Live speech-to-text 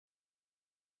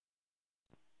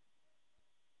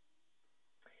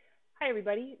Hi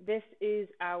everybody, this is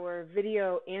our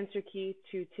video answer key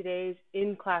to today's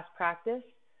in-class practice.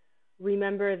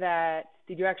 Remember that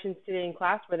the directions today in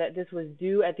class were that this was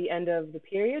due at the end of the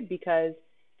period because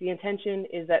the intention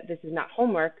is that this is not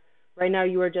homework. Right now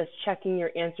you are just checking your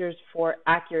answers for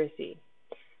accuracy.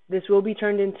 This will be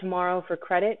turned in tomorrow for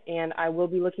credit and I will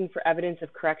be looking for evidence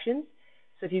of corrections.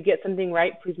 So if you get something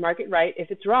right, please mark it right.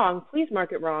 If it's wrong, please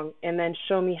mark it wrong and then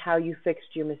show me how you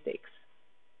fixed your mistakes.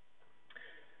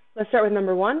 Let's start with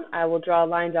number one. I will draw a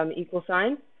line down the equal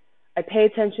sign. I pay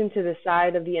attention to the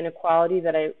side of the inequality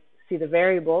that I see the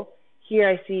variable. Here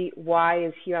I see y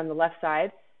is here on the left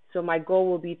side, so my goal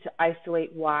will be to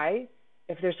isolate y.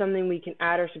 If there's something we can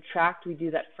add or subtract, we do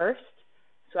that first.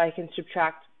 So I can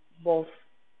subtract 1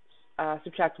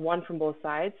 from both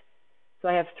sides. So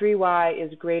I have 3y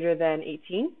is greater than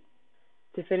 18.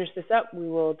 To finish this up, we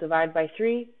will divide by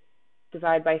 3,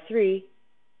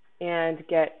 and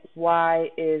get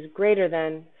y is greater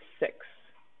than 6.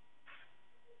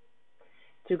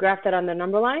 To graph that on the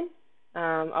number line,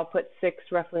 I'll put 6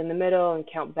 roughly in the middle and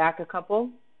count back a couple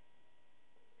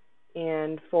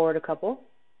and forward a couple.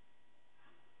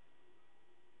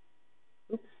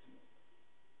 Oops.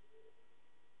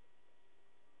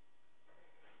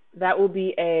 That will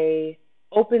be a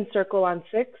open circle on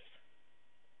 6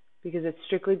 because it's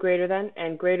strictly greater than,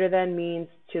 and greater than means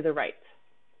to the right.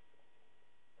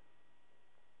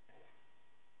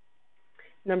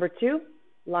 Number 2,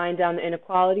 line down the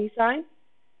inequality sign.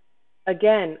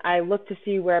 Again, I look to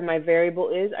see where my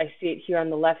variable is. I see it here on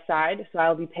the left side, so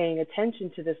I'll be paying attention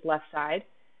to this left side.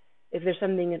 If there's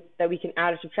something that we can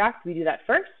add or subtract, we do that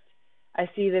first. I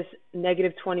see this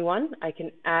negative 21. I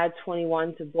can add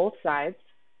 21 to both sides.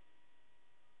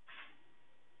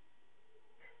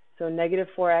 So negative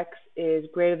 4x is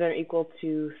greater than or equal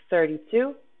to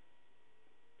 32.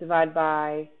 Divide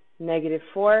by negative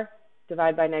 4.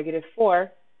 Divide by negative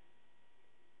 4,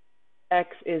 x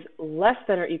is less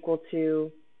than or equal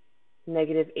to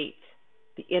negative 8.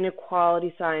 The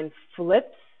inequality sign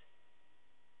flips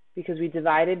because we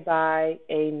divided by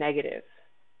a negative.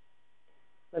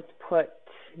 Let's put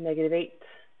negative 8,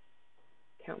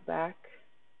 count back,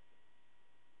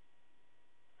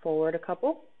 forward a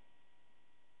couple.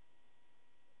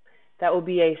 That will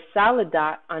be a solid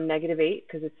dot on negative 8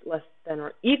 because it's less than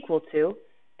or equal to,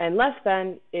 and less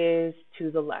than is to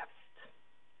the left.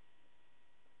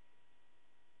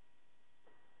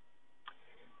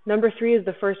 Number 3 is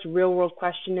the first real-world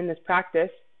question in this practice.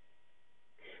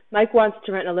 Mike wants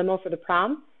to rent a limo for the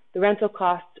prom. The rental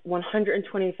costs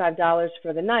 $125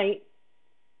 for the night,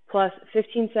 plus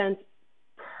 15 cents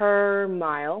per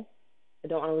mile. I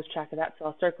don't want to lose track of that, so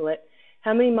I'll circle it.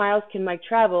 How many miles can Mike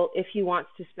travel if he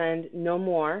wants to spend no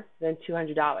more than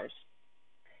 $200?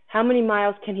 How many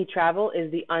miles can he travel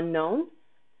is the unknown.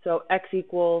 So x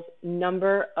equals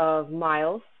number of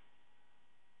miles.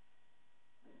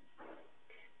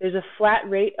 There's a flat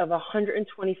rate of $125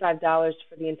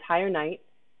 for the entire night,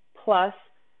 plus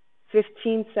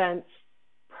 15 cents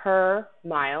per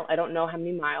mile. I don't know how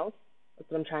many miles. That's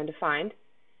what I'm trying to find.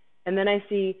 And then I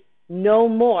see no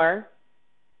more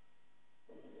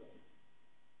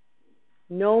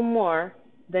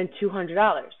than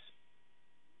 $200.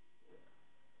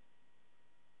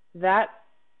 That,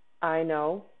 I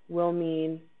know, will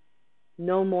mean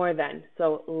no more than,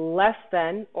 so less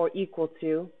than or equal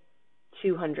to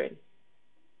 200.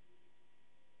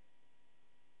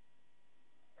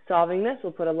 Solving this,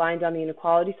 we'll put a line down the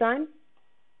inequality sign.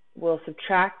 We'll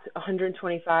subtract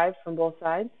 125 from both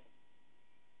sides.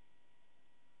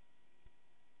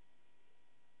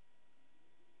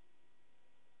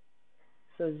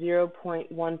 So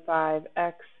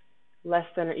 0.15x less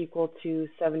than or equal to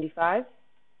 75.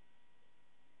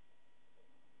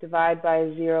 Divide by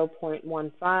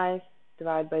 0.15,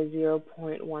 divide by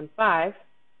 0.15,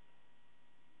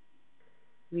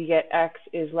 we get x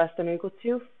is less than or equal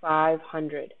to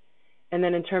 500. And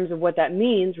then in terms of what that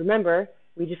means, remember,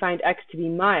 we defined x to be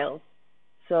miles.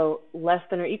 So less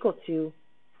than or equal to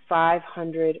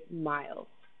 500 miles.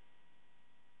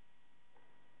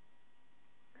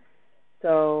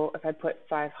 So if I put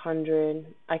 500,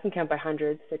 I can count by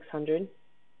hundreds, 600,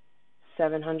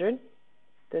 700.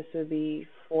 This would be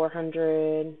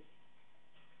 400,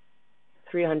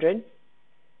 300.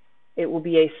 It will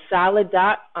be a solid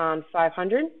dot on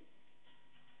 500,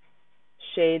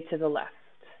 shade to the left.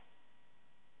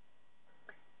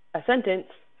 A sentence,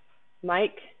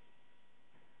 Mike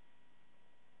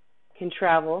can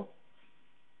travel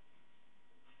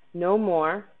no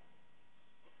more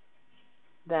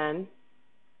than,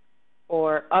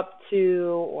 or up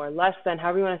to, or less than,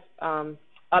 however you want to,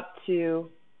 up to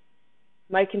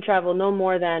Mike can travel no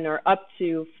more than or up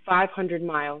to 500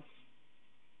 miles.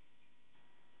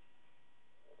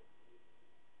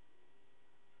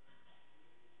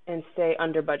 And stay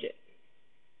under budget.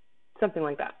 Something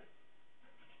like that.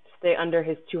 Stay under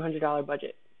his $200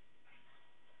 budget.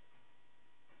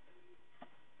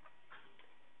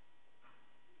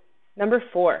 Number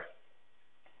 4,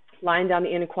 line down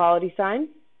the inequality sign.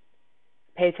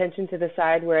 Pay attention to the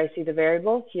side where I see the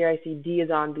variable. Here I see D is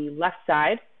on the left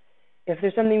side. If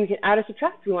there's something we can add or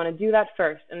subtract, we want to do that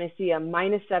first. And I see a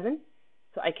 -7,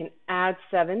 so I can add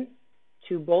 7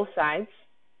 to both sides.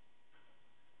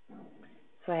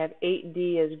 So I have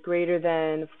 8D is greater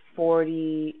than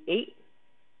 48.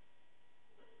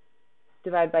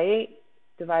 Divide by 8,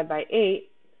 divide by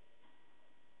 8.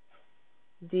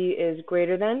 D is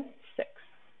greater than 6.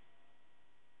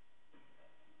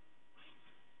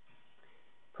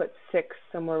 Put 6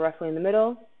 somewhere roughly in the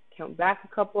middle. Count back a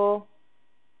couple,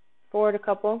 forward a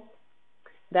couple.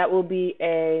 That will be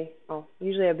a, oh,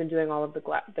 usually I've been doing all of the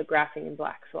graphing in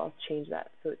black, so I'll change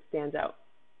that so it stands out.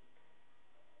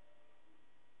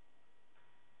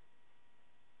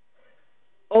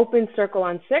 Open circle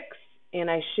on 6, and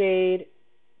I shade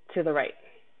to the right.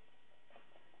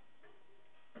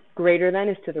 Greater than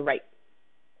is to the right.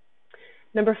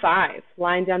 Number 5,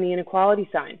 line down the inequality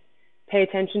sign. Pay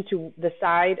attention to the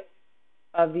side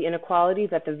of the inequality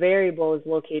that the variable is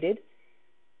located.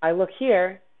 I look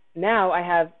here, now I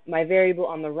have my variable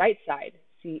on the right side.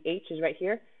 See, H is right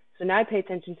here. So now I pay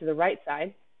attention to the right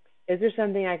side. Is there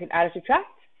something I can add or subtract?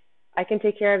 I can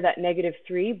take care of that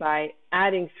 -3 by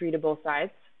adding 3 to both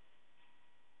sides.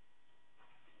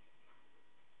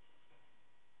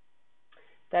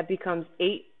 That becomes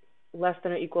 8 less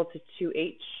than or equal to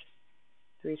 2H.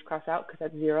 3's cross out because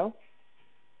that's 0.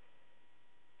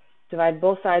 Divide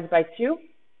both sides by 2.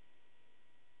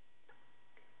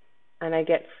 And I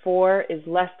get 4 is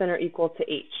less than or equal to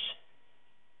H.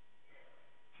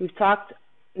 We've talked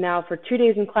now for 2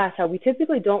 days in class how we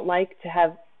typically don't like to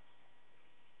have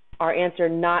our answer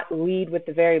not lead with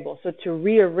the variable. So to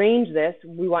rearrange this,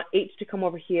 we want H to come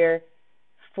over here,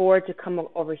 4 to come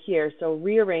over here. So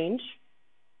rearrange.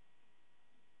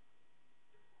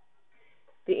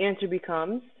 The answer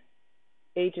becomes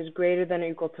H is greater than or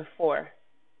equal to 4.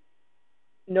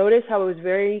 Notice how I was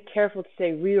very careful to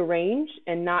say rearrange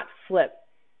and not flip.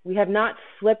 We have not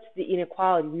flipped the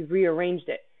inequality, we've rearranged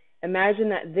it. Imagine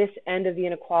that this end of the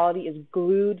inequality is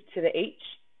glued to the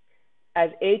H. As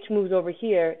H moves over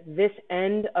here, this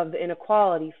end of the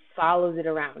inequality follows it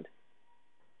around.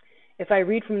 If I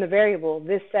read from the variable,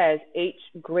 this says H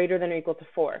greater than or equal to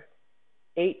 4.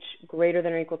 H greater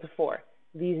than or equal to 4.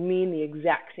 These mean the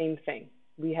exact same thing.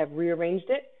 We have rearranged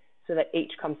it so that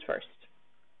H comes first.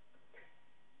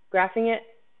 Graphing it,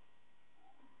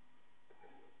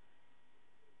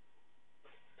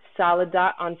 solid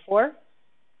dot on 4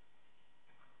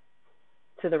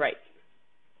 to the right.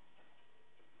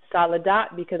 Solid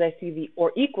dot because I see the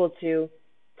or equal to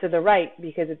the right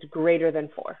because it's greater than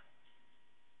 4.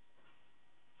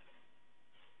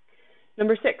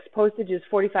 Number 6, postage is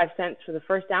 45 cents for the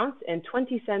first ounce and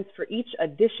 20 cents for each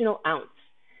additional ounce.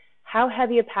 How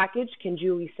heavy a package can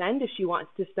Julie send if she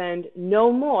wants to spend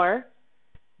no more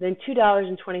than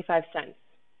 $2.25?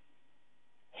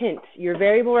 Hint, your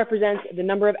variable represents the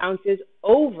number of ounces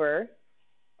over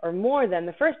or more than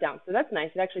the first ounce. So that's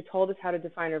nice. It actually told us how to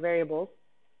define our variables.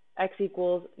 X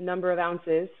equals number of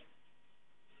ounces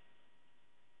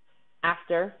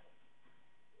after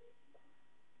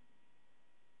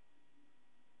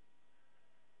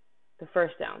the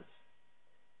first ounce.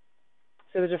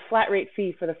 So there's a flat rate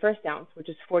fee for the first ounce, which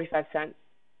is 45 cents.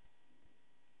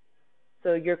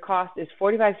 So your cost is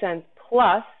 45 cents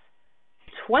plus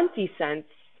 20 cents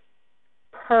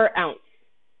per ounce.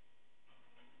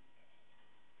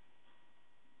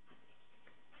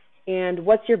 And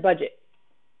what's your budget?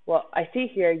 Well, I see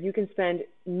here you can spend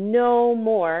no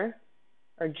more,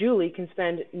 or Julie can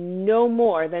spend no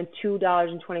more than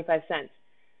 $2.25.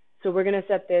 So we're going to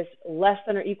set this less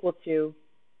than or equal to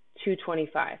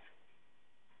 $2.25.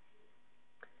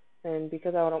 And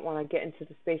because I don't want to get into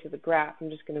the space of the graph, I'm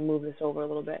just going to move this over a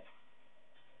little bit.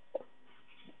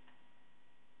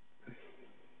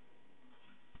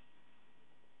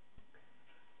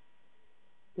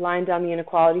 Line down the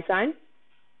inequality sign.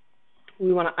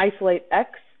 We want to isolate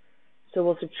X, so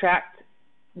we'll subtract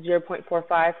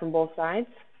 0.45 from both sides.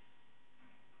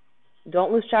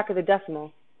 Don't lose track of the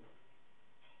decimal.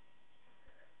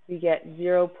 We get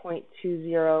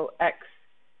 0.20x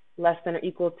less than or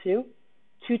equal to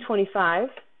 225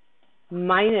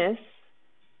 minus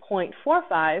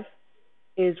 0.45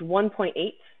 is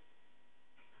 1.8.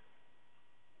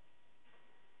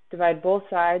 Divide both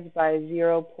sides by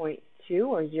 0.2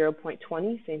 or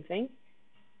 0.20, same thing.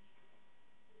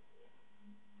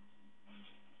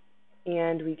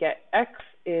 And we get x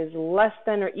is less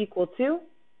than or equal to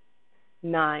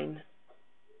 9.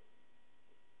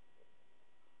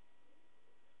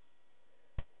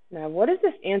 Now, what does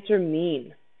this answer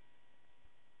mean?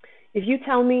 If you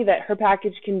tell me that her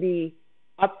package can be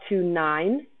up to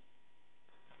 9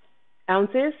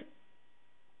 ounces,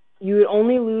 you would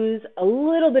only lose a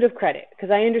little bit of credit, because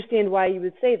I understand why you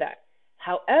would say that.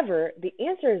 However, the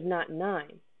answer is not 9.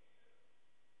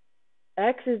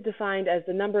 X is defined as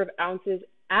the number of ounces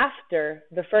after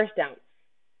the first ounce,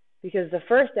 because the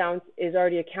first ounce is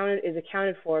already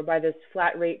accounted for by this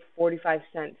flat rate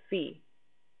 45-cent fee.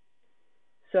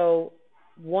 So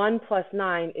 1 plus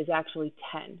 9 is actually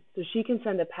 10. So she can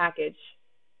send a package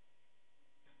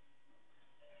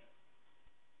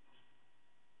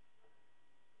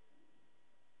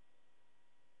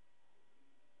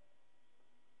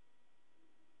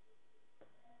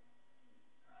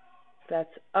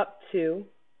that's up to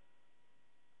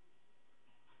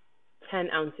 10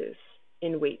 ounces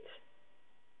in weight.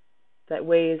 That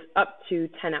weighs up to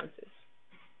 10 ounces.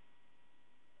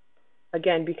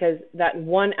 Again, because that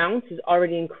 1 ounce is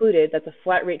already included, that's a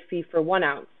flat rate fee for 1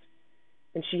 ounce.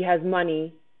 And she has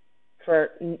money for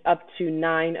up to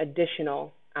 9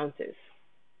 additional ounces.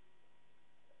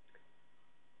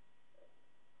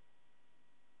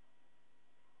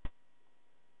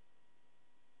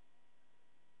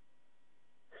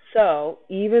 So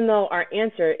even though our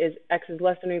answer is x is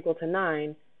less than or equal to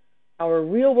 9, our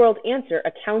real world answer,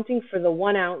 accounting for the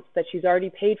 1 ounce that she's already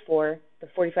paid for, the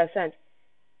 45 cents,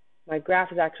 my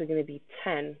graph is actually going to be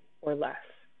 10 or less.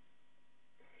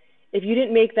 If you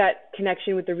didn't make that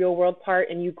connection with the real world part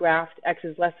and you graphed x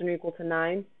is less than or equal to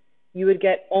 9, you would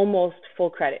get almost full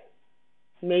credit,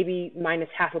 maybe minus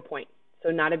half a point, so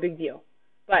not a big deal.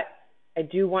 But I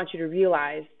do want you to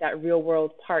realize that real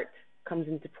world part comes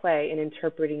into play in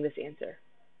interpreting this answer.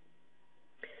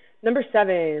 Number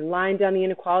 7, line down the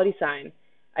inequality sign.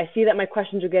 I see that my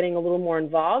questions are getting a little more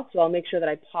involved, so I'll make sure that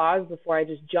I pause before I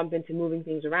just jump into moving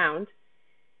things around.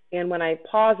 And when I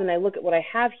pause and I look at what I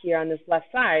have here on this left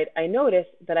side, I notice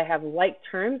that I have like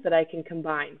terms that I can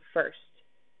combine first.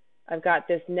 I've got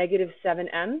this negative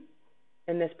 7m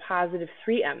and this positive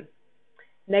 3m.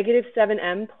 Negative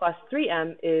 7m plus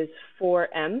 3m is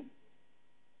 4m,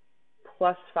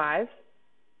 plus 5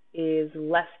 is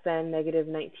less than negative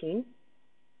 19.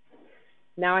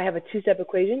 Now I have a two-step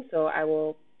equation, so I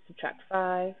will subtract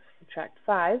 5, subtract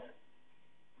 5.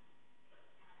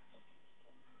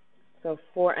 So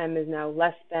 4m is now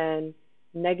less than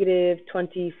negative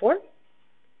 24.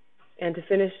 And to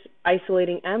finish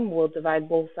isolating m, we'll divide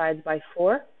both sides by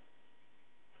 4.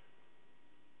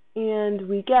 And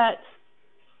we get,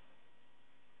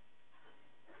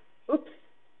 oops,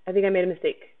 I think I made a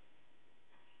mistake.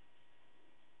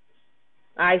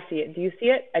 I see it. Do you see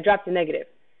it? I dropped a negative.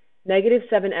 Negative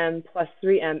 7m plus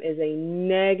 3m is a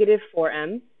negative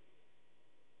 4m.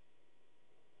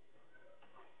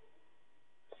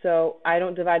 So I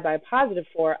don't divide by a positive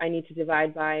 4. I need to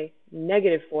divide by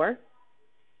negative 4.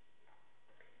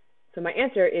 So my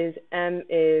answer is m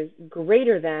is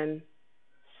greater than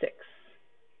 6.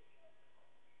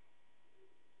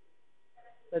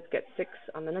 Let's get 6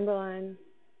 on the number line.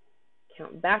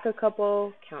 Count back a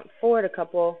couple. Count forward a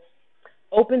couple.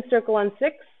 Open circle on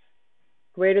 6.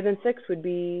 Greater than 6 would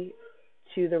be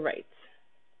to the right.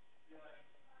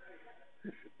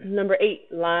 Number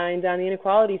 8, line down the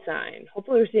inequality sign.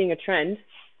 Hopefully we're seeing a trend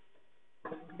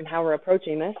in how we're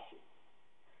approaching this.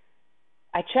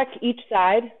 I check each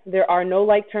side. There are no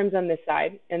like terms on this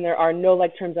side, and there are no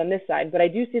like terms on this side, but I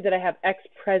do see that I have x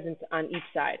present on each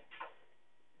side.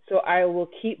 So I will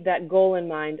keep that goal in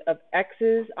mind of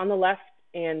x's on the left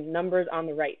and numbers on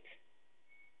the right.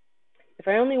 If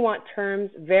I only want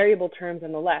terms, variable terms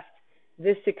on the left,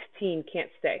 this 16 can't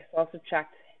stay. So I'll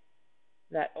subtract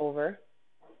that over.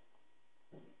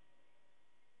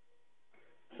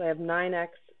 So I have 9x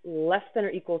less than or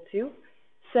equal to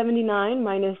 79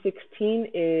 minus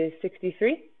 16 is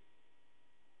 63.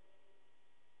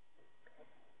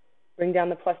 Bring down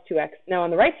the plus 2x. Now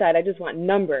on the right side, I just want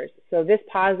numbers. So this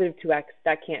positive 2x,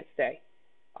 that can't stay.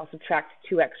 I'll subtract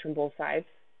 2x from both sides.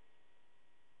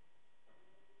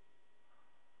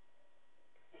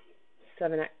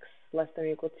 7x less than or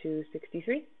equal to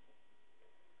 63.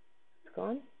 It's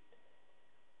gone.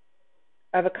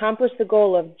 I've accomplished the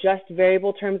goal of just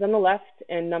variable terms on the left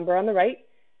and number on the right,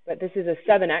 but this is a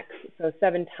 7x, so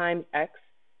 7 times x.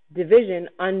 Division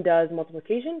undoes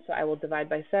multiplication, so I will divide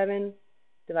by 7,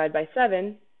 divide by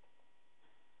 7.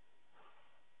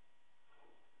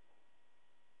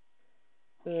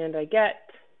 and I get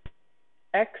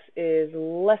x is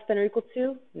less than or equal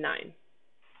to 9.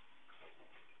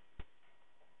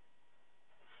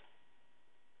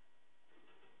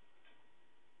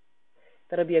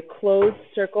 That'll be a closed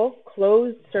circle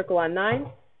on 9.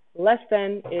 Less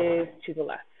than is to the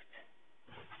left.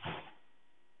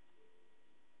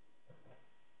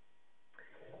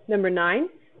 Number 9,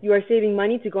 you are saving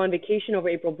money to go on vacation over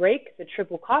April break. The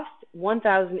trip will cost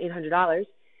 $1,800.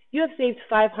 You have saved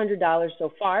 $500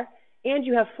 so far, and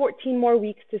you have 14 more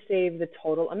weeks to save the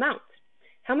total amount.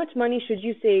 How much money should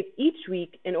you save each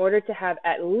week in order to have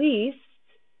at least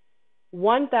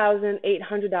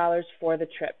 $1,800 for the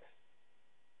trip?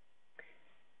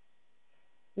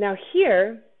 Now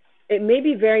here, it may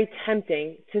be very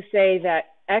tempting to say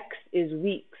that X is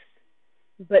weeks,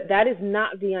 but that is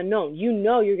not the unknown. You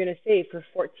know you're going to save for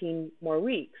 14 more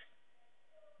weeks.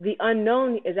 The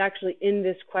unknown is actually in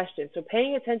this question. So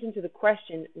paying attention to the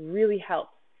question really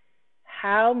helps.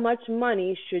 How much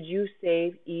money should you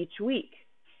save each week?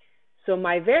 So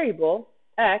my variable,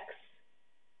 X,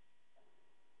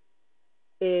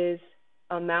 is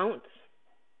amount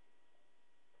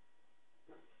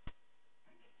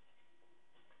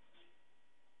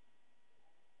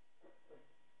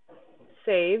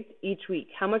saved each week.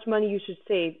 How much money you should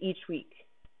save each week.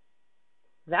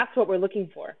 That's what we're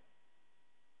looking for.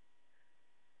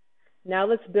 Now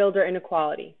let's build our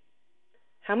inequality.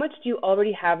 How much do you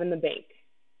already have in the bank?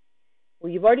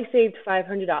 Well, you've already saved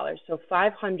 $500, so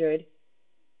 500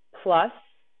 plus,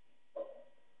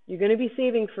 you're going to be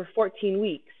saving for 14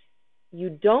 weeks. You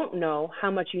don't know how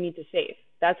much you need to save.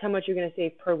 That's how much you're going to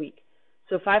save per week.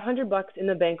 So $500 in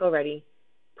the bank already,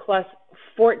 plus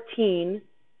 14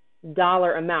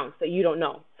 dollar amounts that you don't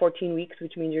know. 14 weeks,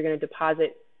 which means you're going to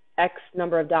deposit X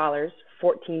number of dollars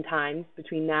 14 times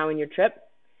between now and your trip.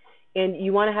 And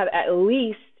you want to have at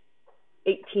least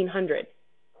 1,800.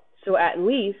 So at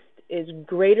least is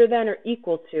greater than or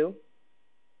equal to,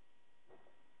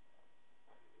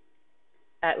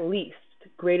 at least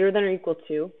greater than or equal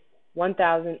to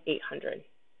 1,800.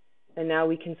 And now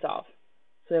we can solve.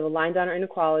 So we have a line down our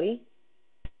inequality.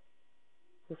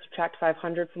 We'll subtract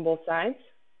 500 from both sides.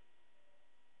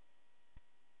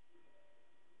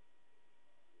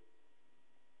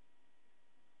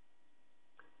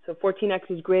 So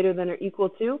 14x is greater than or equal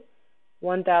to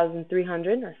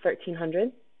 1,300 or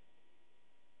 1,300.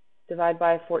 Divide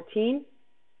by 14.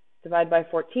 Divide by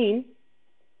 14.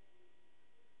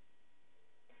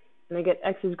 And I get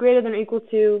x is greater than or equal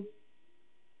to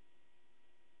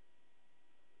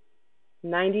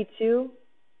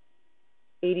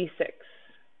 9286.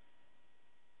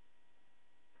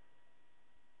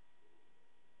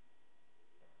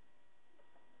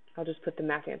 I'll just put the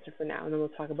math answer for now, and then we'll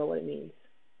talk about what it means.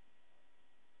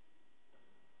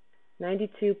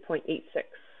 92.86.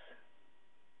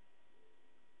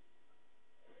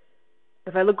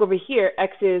 If I look over here,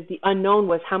 X is the unknown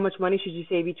was how much money should you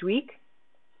save each week?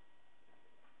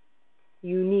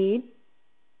 You need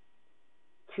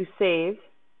to save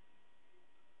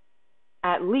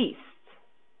at least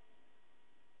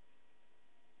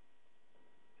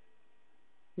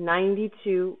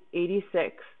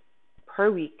 92.86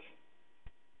 per week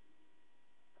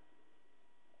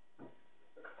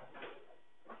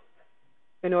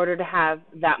in order to have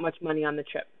that much money on the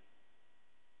trip.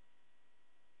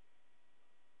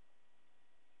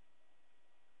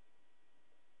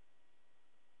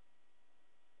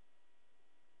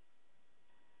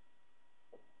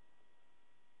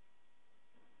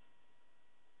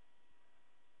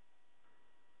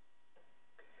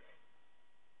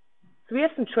 So we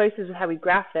have some choices of how we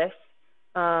graph this.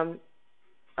 I'll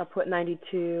put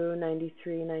 92,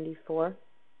 93, 94,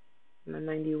 and then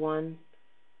 91,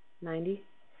 90.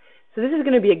 So this is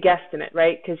going to be a guesstimate,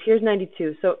 right? Because here's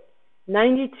 92. So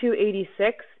 92.86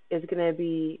 is going to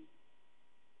be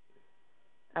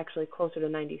actually closer to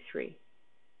 93.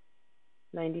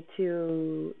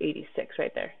 92.86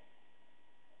 right there.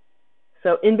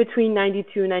 So in between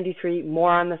 92 and 93,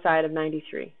 more on the side of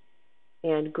 93.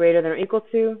 And greater than or equal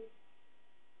to,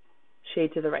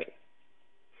 shade to the right.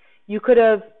 You could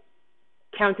have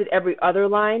counted every other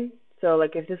line. So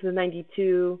like if this was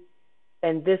 92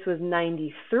 and this was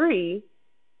 93,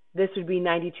 this would be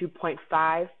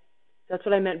 92.5. That's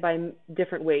what I meant by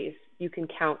different ways. You can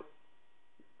count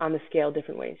on the scale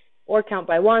different ways. Or count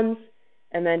by ones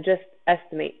and then just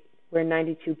estimate where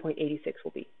 92.86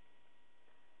 will be.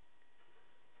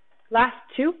 Last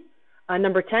two,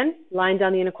 number 10, line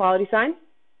down the inequality sign.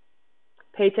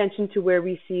 Pay attention to where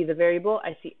we see the variable.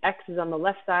 I see x is on the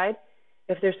left side.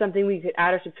 If there's something we could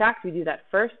add or subtract, we do that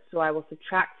first. So I will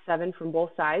subtract 7 from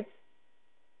both sides.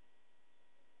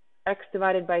 x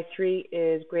divided by 3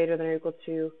 is greater than or equal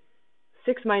to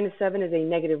 6 minus 7 is a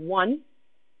 -1.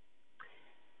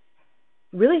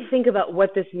 Really think about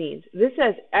what this means. This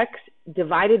says x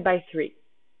divided by 3.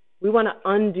 We want to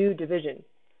undo division.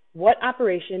 What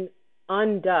operation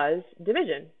undoes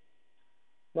division?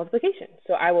 Multiplication.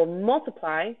 So I will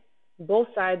multiply both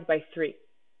sides by 3.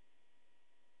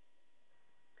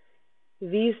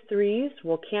 These 3's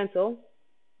will cancel.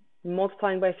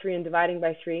 Multiplying by 3 and dividing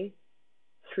by 3.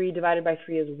 3 divided by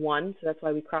 3 is 1, so that's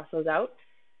why we cross those out.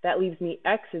 That leaves me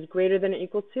x is greater than or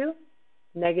equal to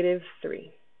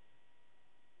 -3.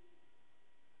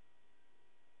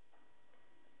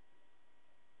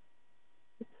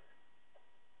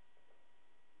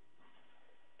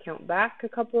 Count back a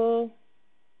couple.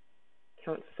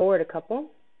 Count forward a couple.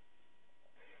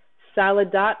 Solid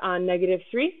dot on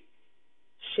 -3,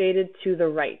 shaded to the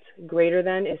right. Greater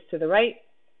than is to the right.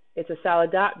 It's a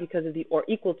solid dot because of the or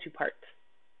equal to part.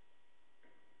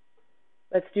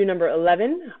 Let's do number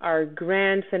 11, our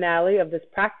grand finale of this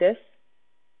practice.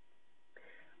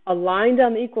 A line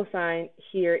down the equal sign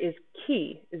here is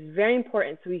key, is very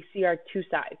important so we see our two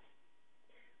sides.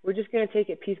 We're just going to take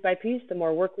it piece by piece. The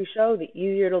more work we show, the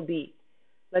easier it'll be.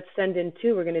 Let's send in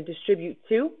 2. We're going to distribute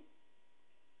 2.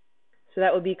 So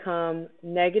that will become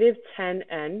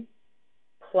 -10n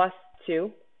plus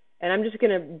 2. And I'm just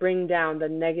going to bring down the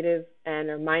 -n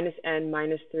or -n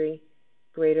minus 3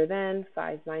 greater than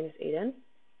 5 minus 8n.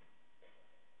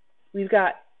 We've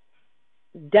got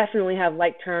definitely have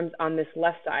like terms on this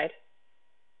left side.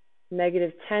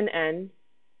 -10n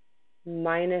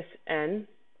minus n.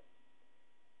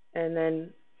 And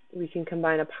then we can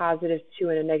combine a +2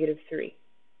 and a -3.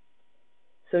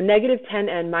 So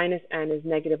 -10n minus n is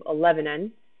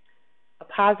 -11n. A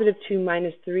 +2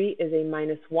 minus 3 is a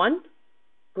 -1,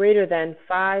 greater than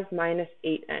 5 minus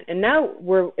 8n. And now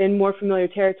we're in more familiar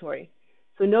territory.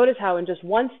 So notice how in just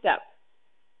one step,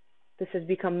 this has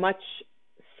become a much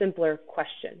simpler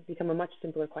question.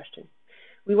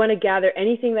 We want to gather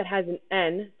anything that has an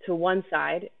n to one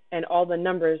side and all the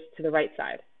numbers to the right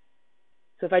side.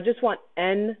 So if I just want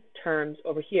n terms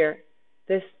over here,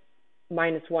 this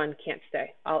 -1 can't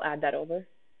stay. I'll add that over.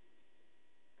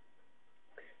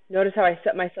 Notice how I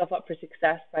set myself up for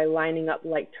success by lining up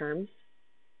like terms.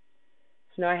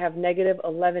 So now I have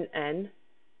 -11n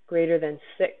greater than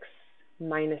 6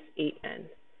 minus 8n.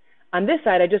 On this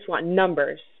side, I just want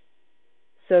numbers.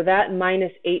 So that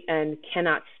 -8n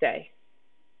cannot stay.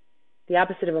 The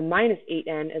opposite of a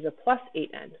 -8n is a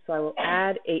 +8n. So I will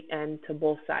add 8n to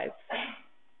both sides.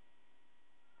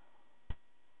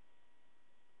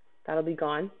 That'll be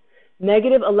gone.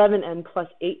 -11n plus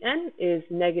 8n is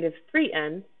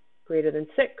 -3n greater than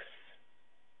 6.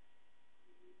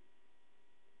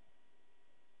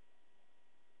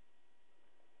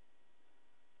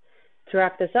 To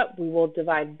wrap this up, we will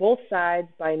divide both sides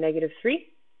by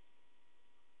 -3.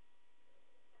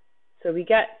 So we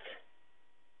get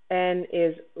n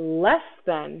is less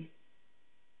than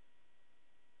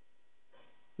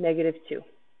 -2.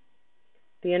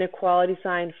 The inequality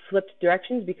sign flipped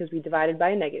directions because we divided by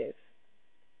a negative.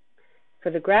 For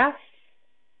the graph,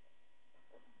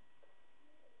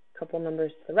 a couple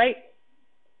numbers to the right,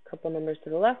 a couple numbers to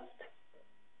the left.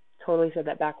 Totally said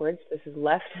that backwards. This is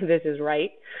left, this is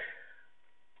right.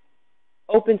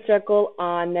 Open circle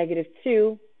on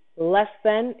 -2, less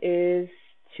than is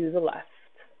to the left.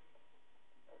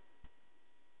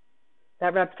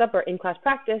 That wraps up our in-class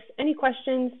practice. Any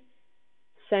questions?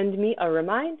 Send me a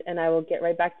remind and I will get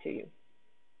right back to you.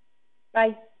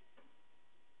 Bye.